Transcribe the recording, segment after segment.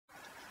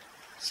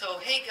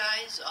So, hey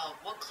guys,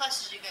 what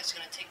classes are you guys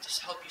going to take to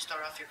help you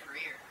start off your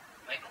career?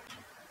 Michael?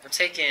 I'm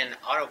taking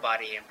auto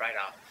body and bright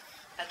off.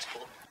 That's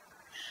cool.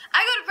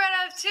 I go to Bright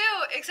Off too,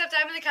 except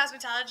I'm in the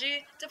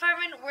cosmetology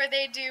department where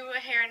they do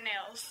hair and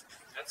nails.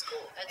 That's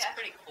cool. That's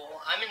pretty cool.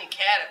 I'm in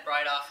CAD at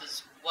Bright Off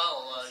as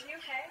well. Is you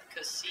okay?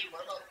 Cause see,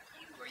 what about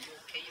you? Are you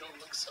okay? You don't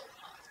look so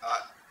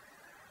hot.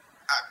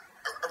 I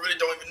really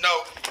don't even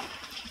know.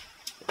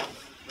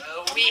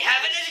 Well, we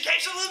have an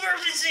educational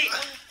emergency!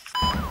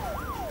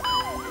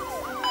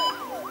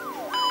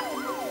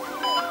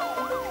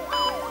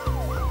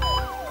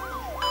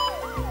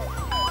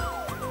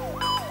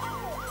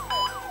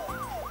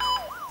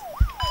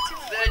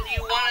 Do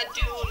you want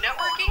to do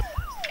networking?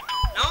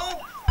 No?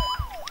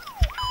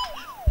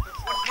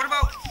 What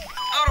about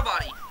auto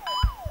body?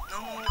 No,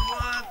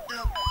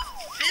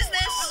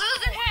 business?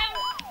 Losing him!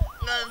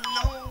 No.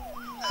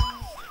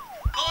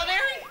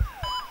 Culinary?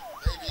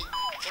 Maybe.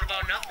 What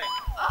about nothing?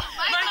 Oh,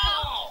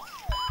 Michael!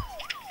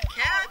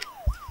 CAD?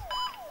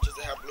 Just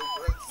to have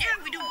blueprints?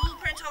 Yeah, we do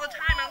blueprints all the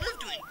time. I live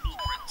doing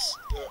blueprints.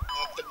 Yeah,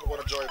 I don't think I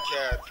want to join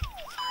CAD.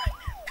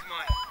 Come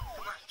on,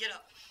 get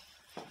up.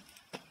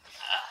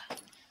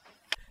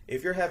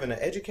 If you're having an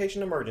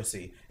education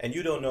emergency and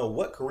you don't know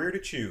what career to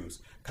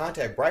choose,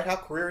 contact Bright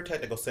Hawk Career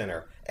Technical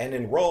Center and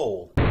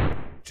enroll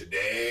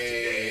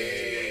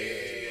Today.